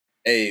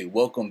Hey,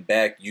 welcome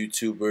back,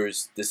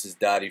 YouTubers. This is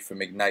Dolly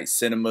from Ignite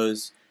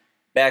Cinemas,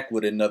 back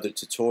with another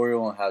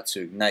tutorial on how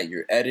to ignite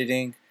your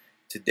editing.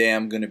 Today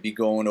I'm going to be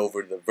going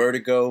over the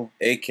Vertigo,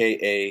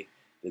 aka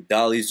the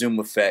Dolly zoom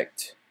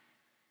effect.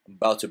 I'm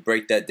about to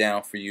break that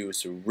down for you.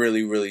 It's a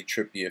really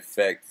trippy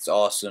effect. It's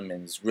awesome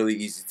and it's really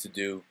easy to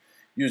do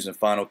using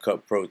Final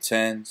Cut Pro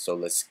 10. So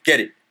let's get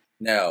it.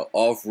 Now,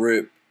 off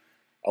rip,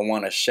 I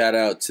want to shout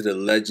out to the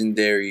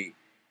legendary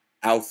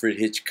Alfred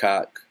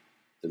Hitchcock,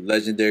 the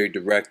legendary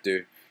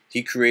director.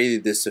 He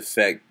created this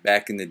effect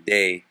back in the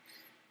day,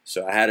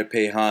 so I had to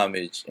pay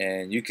homage,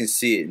 and you can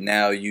see it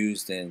now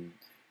used in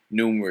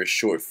numerous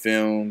short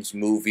films,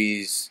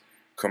 movies,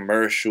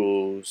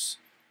 commercials,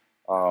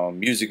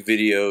 music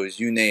videos,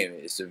 you name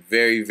it. It's a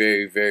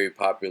very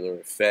popular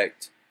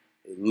effect.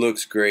 It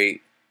looks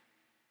great,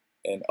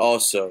 and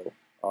also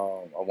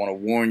I want to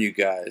warn you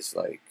guys,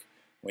 like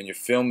when you're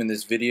filming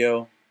this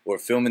video or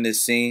filming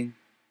this scene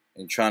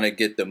and trying to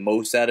get the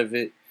most out of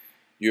it,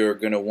 you're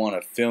going to want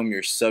to film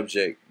your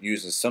subject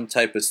using some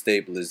type of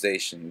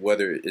stabilization,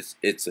 whether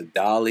it's a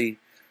Dolly,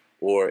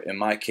 or in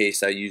my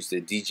case I used a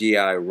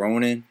DJI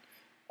Ronin.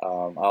 I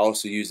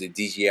also use a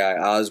DJI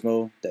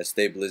Osmo, that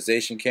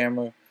stabilization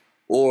camera,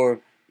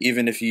 or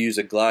even if you use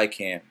a glide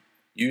cam,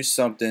 use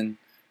something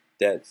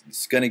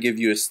that's going to give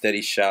you a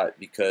steady shot,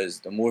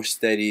 because the more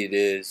steady it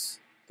is,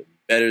 the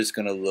better it's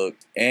going to look.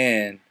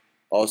 And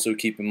also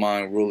keep in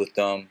mind, rule of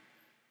thumb,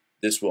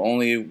 this will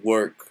only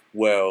work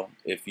well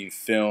if you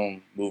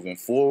film moving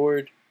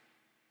forward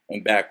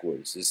and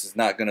backwards. This is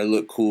not going to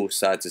look cool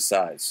side to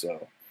side,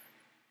 so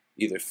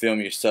either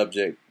film your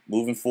subject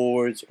moving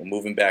forwards or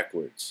moving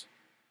backwards.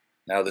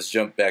 Now let's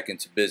jump back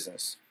into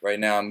business. Right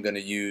now I'm going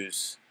to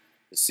use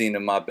the scene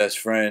of my best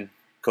friend,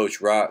 Coach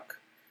Rock,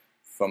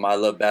 from I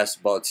Love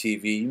Basketball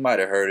TV. You might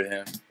have heard of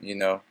him, you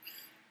know.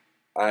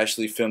 I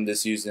actually filmed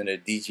this using a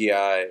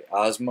DJI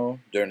Osmo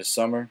during the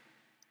summer,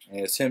 and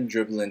it's him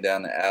dribbling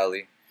down the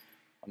alley.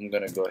 I'm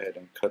gonna go ahead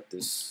and cut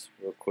this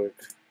real quick.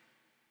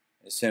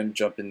 It's him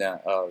jumping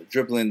down,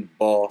 dribbling the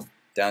ball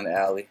down the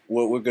alley.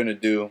 What we're gonna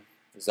do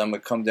is I'm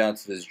gonna come down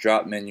to this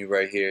drop menu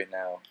right here.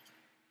 Now,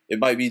 it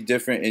might be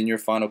different in your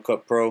Final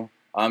Cut Pro.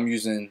 I'm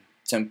using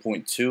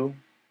 10.2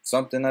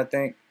 something, I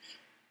think.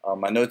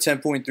 I know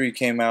 10.3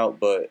 came out,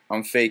 but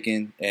I'm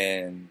faking,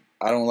 and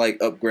I don't like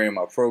upgrading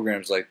my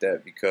programs like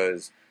that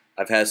because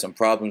I've had some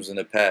problems in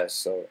the past.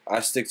 So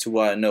I stick to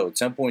what I know.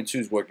 10.2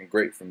 is working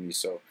great for me,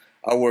 so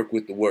I work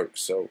with the work,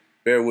 so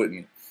bear with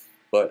me.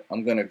 But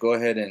I'm going to go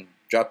ahead and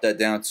drop that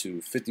down to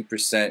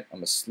 50%. I'm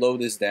going to slow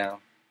this down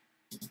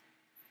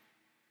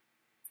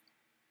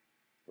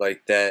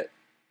like that.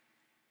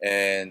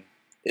 And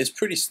it's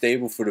pretty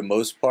stable for the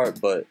most part,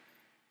 but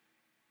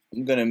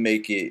I'm going to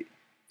make it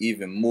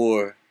even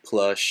more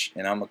plush.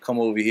 And I'm going to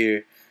come over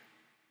here,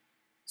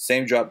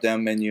 same drop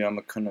down menu. I'm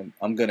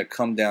going to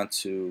come down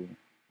to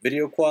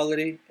video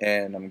quality,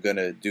 and I'm going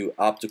to do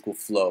optical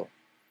flow.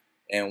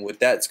 And what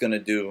that's going to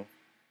do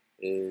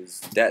is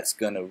that's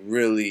going to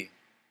really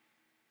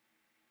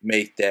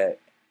make that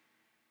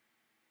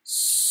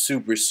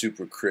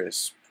super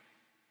crisp,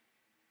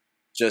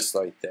 just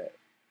like that.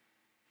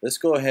 Let's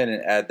go ahead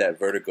and add that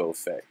vertigo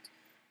effect.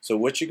 So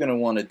what you're going to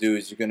want to do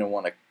is you're going to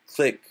want to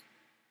click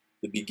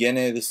the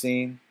beginning of the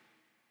scene,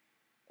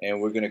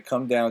 and we're going to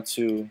come down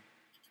to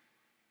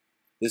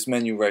this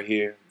menu right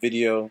here,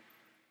 video,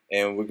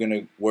 and we're going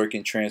to work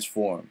in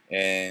transform.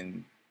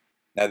 And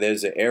now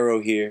there's an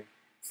arrow here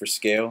for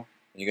scale.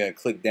 You're going to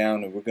click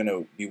down, and we're going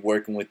to be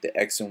working with the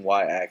X and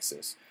Y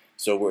axis.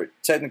 So we're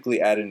technically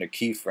adding a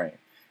keyframe.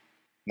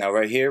 Now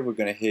right here, we're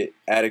going to hit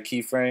add a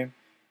keyframe,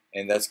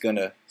 and that's going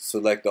to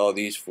select all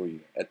these for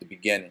you at the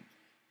beginning.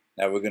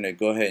 Now we're going to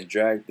go ahead and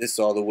drag this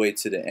all the way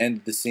to the end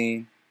of the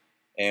scene,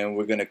 and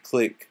we're going to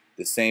click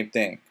the same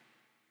thing.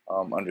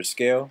 Under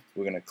scale,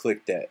 we're going to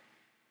click that.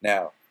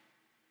 Now,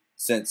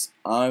 since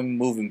I'm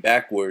moving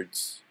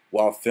backwards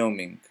while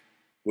filming,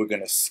 we're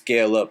going to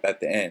scale up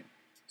at the end.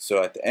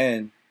 So at the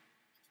end,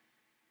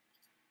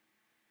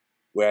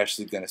 we're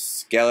actually going to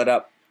scale it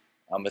up.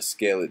 I'm going to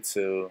scale it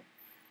to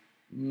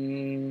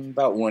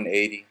about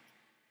 180.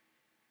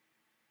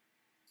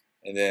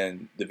 And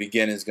then the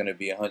beginning is going to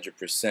be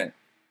 100%.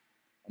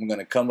 I'm going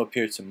to come up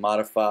here to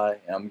modify,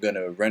 and I'm going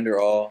to render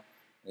all.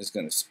 And it's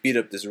going to speed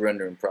up this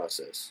rendering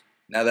process.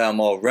 Now that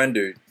I'm all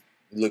rendered,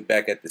 you look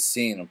back at the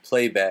scene on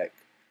playback,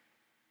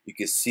 you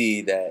can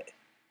see that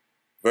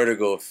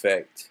vertigo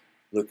effect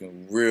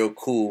looking real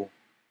cool,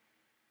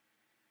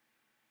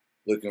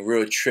 looking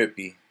real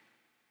trippy.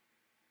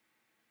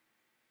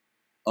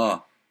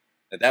 Now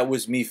that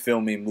was me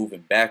filming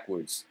moving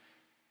backwards.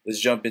 Let's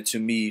jump into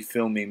me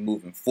filming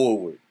moving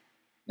forward.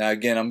 Now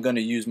again, I'm going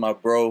to use my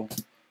bro,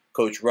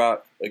 Coach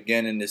Rock,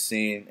 again in the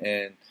scene.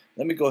 And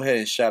let me go ahead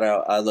and shout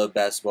out I Love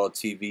Basketball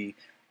TV.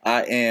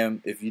 I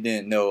am, if you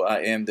didn't know,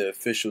 I am the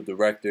official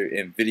director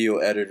and video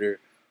editor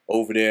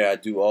over there. I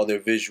do all their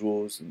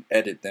visuals and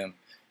edit them.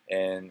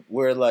 And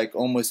we're like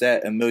almost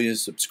at 1 million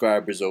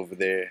subscribers over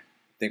there.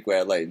 I think we're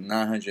at like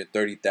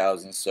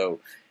 930,000. So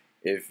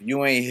if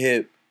you ain't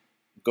hip,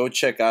 go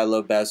check I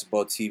Love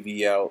Basketball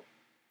TV out.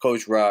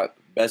 Coach Rock,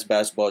 best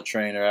basketball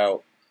trainer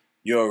out.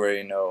 You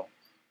already know.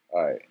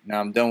 Alright, now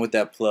I'm done with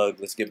that plug.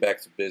 Let's get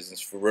back to business.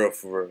 For real,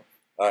 for real.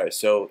 Alright,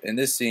 so in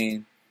this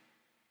scene,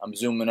 I'm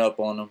zooming up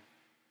on him.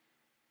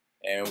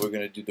 And we're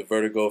going to do the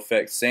vertigo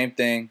effect. Same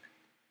thing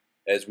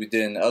as we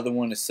did in the other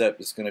one, except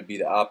it's going to be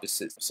the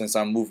opposite since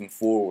I'm moving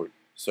forward.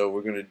 So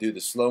we're going to do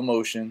the slow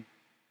motion.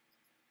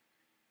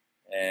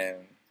 And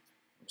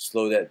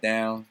slow that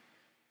down.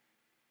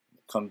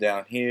 Come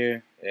down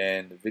here.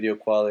 And the video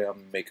quality, I'm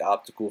going to make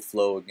optical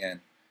flow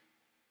again.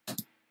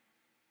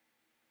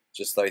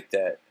 Just like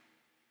that.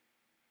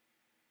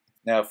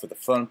 Now for the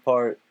fun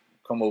part,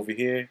 come over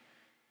here.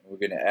 And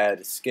we're going to add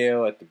a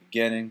scale at the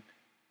beginning.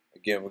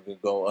 Again, we're going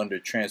to go under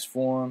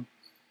transform.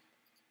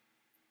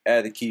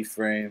 Add the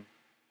keyframe.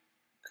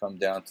 Come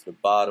down to the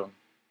bottom.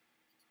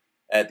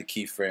 Add the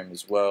keyframe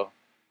as well.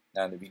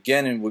 Now in the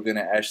beginning, we're going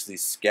to actually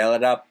scale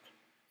it up.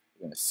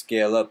 We're going to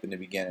scale up in the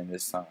beginning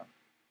this time.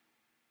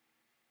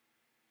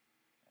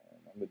 And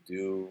I'm going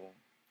to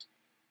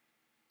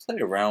play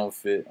around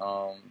with it.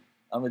 I'm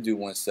going to do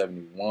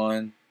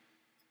 171.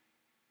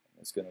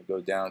 It's going to go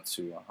down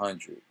to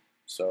 100.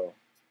 So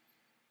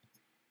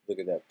look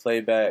at that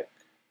playback.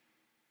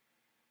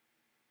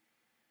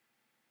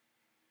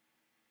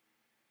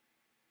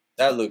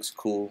 That looks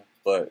cool,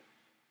 but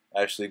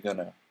actually going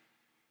to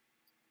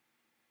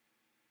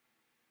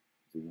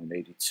do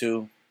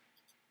 182.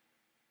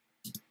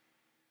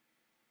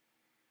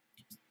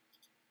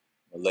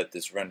 I'll let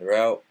this render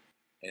out.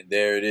 And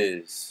there it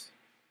is.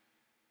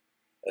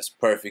 That's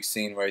a perfect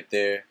scene right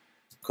there.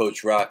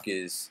 Coach Rock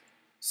is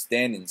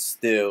standing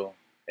still,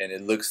 and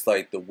it looks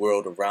like the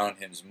world around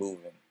him is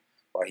moving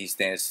while he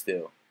stands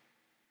still.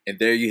 And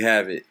there you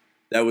have it.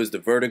 That was the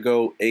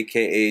Vertigo,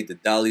 aka the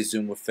Dolly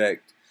zoom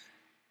effect.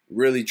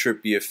 Really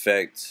trippy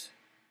effect.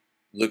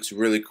 Looks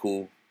really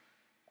cool.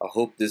 I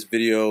hope this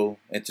video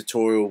and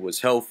tutorial was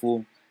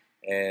helpful.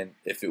 And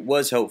if it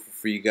was helpful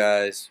for you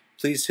guys,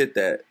 please hit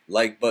that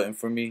like button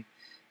for me.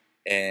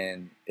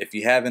 And if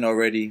you haven't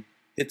already,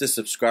 hit the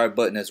subscribe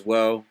button as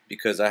well,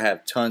 because I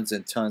have tons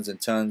and tons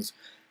and tons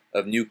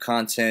of new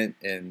content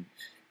and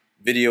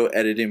video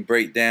editing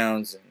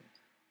breakdowns and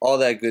all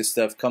that good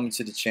stuff coming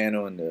to the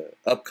channel in the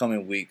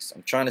upcoming weeks.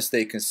 I'm trying to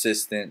stay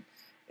consistent,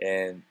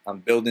 and I'm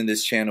building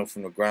this channel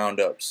from the ground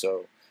up.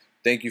 So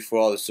thank you for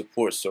all the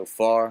support so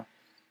far.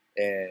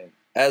 And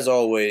as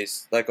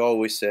always, like I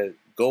always said,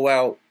 go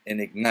out and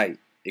ignite.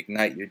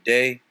 Ignite your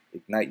day,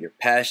 ignite your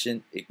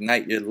passion,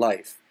 ignite your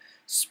life.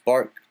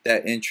 Spark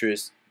that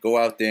interest. Go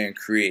out there and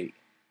create.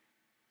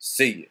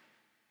 See ya.